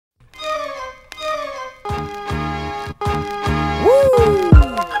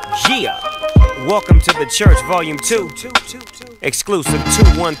Yeah, welcome to the church, volume 2, exclusive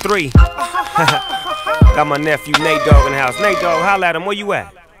 213. Got my nephew Nate Dogg in the house. Nate Dogg, holla at him, where you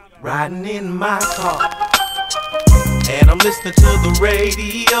at? Riding in my car, and I'm listening to the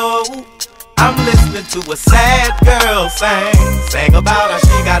radio. I'm listening to a sad girl sang about how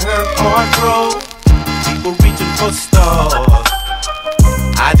she got her heart broke. People reaching for stars.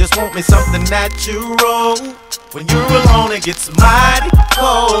 I just want me something natural. When you're alone it gets mighty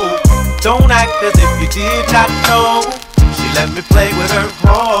cold. Don't act as if you did not know. She let me play with her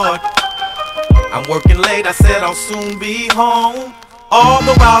heart. I'm working late, I said I'll soon be home. All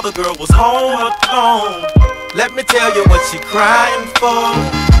the while the girl was home alone. Let me tell you what she crying for.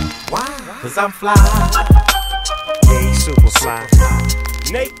 Why? Cause I'm fly. Yeah, he's super fly.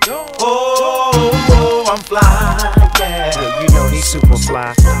 Nate Dogg. Oh, I'm fly, yeah. Yeah, you know he's super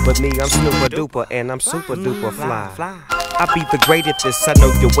fly. But me, I'm super duper, and I'm super duper fly. I be the great at this, I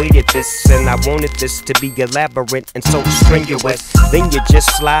know you waited this, and I wanted this to be elaborate and so strenuous. Then you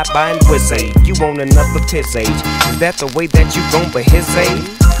just slide by and whiz aid. You want another piss age. Is that the way that you gon' be his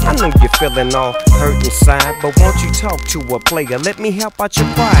age? I know you're feeling all hurt inside, but won't you talk to a player? Let me help out your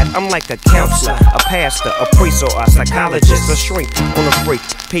pride. I'm like a counselor, a pastor, a priest, or a psychologist, a shrink on a freak.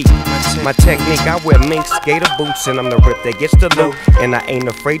 Peep, my technique, I wear mink skater boots, and I'm the rip that gets the loot. And I ain't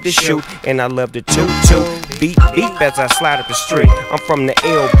afraid to shoot, and I love to toot. Beep, beep as I slide up the street. I'm from the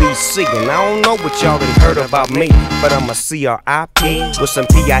LBC, and I don't know what y'all done heard about me, but I'm a CRIP with some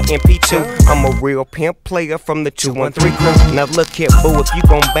PIMP too. I'm a real pimp player from the 213 crew. Now look here, boo, if you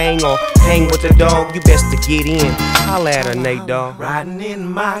gon' bang or hang with the dog, you best to get in. Holla at her, Nate Dogg. Riding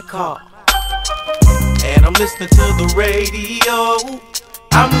in my car, and I'm listening to the radio.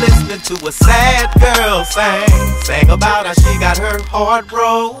 I'm listening to a sad girl sang about how she got her heart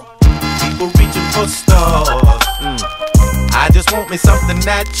broke. People reaching for stars. I just want me something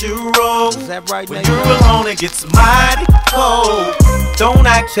natural. Is that right, when Nate you're Dogg? alone it gets mighty cold. Don't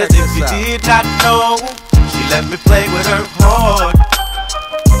act as if you did not know. She let me play with her heart.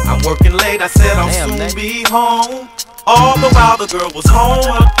 I'm working late, I said I'll soon be home. All the while the girl was home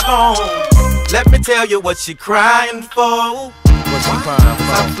alone. Let me tell you what she crying for. What's she crying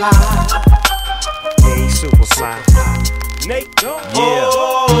for? I'm fly. Yeah, he's super fly. Nate Dogg. Yeah.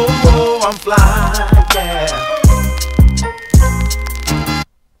 Oh, I'm fly, yeah.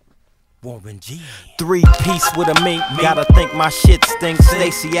 Warren G. 3-piece with a mink, gotta think my shit stinks.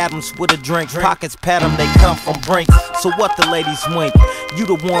 Stacey Adams with a drink, pockets pat 'em, they come from Brinks. So what the ladies wink? You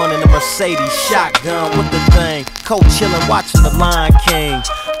the one in the Mercedes, shotgun with the thing. Co-chillin', watching the Lion King.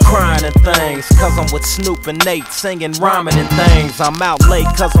 Crying and things, cause I'm with Snoop and Nate, singing, rhyming and things. I'm out late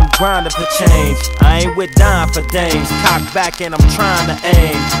cause I'm grinding for change. I ain't with dying for dames. Cock back and I'm trying to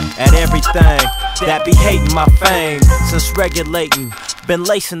aim at everything that be hating my fame. Since regulating, been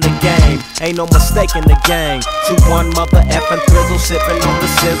lacing the game, ain't no mistake in the game. 2-1 mother effing thrizzle, sipping on the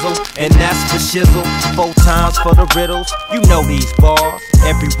sizzle, and that's the shizzle. 4 times for the riddles, you know these bars.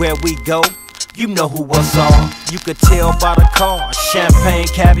 Everywhere we go, you know who us are. You could tell by the car, champagne,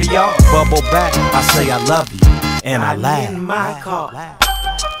 caviar, bubble back. I say I love you, and I laugh. In my car,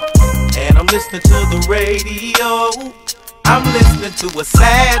 and I'm listening to the radio. I'm listening to a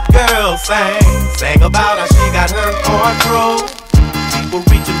sad girl sang about how she got her heart broke. People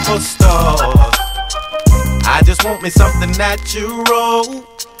reaching for stars. I just want me something natural.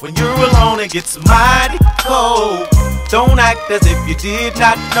 When you're alone it gets mighty cold. Don't act as if you did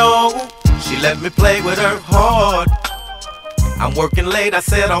not know. She let me play with her heart. I'm working late, I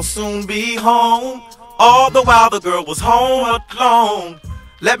said I'll soon be home. All the while the girl was home alone.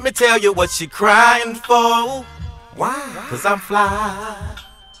 Let me tell you what she crying for. Why? Cause I'm fly.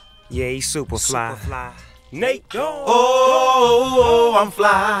 Yeah, he's super fly. Nate Dogg. Oh, I'm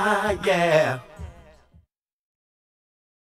fly, yeah.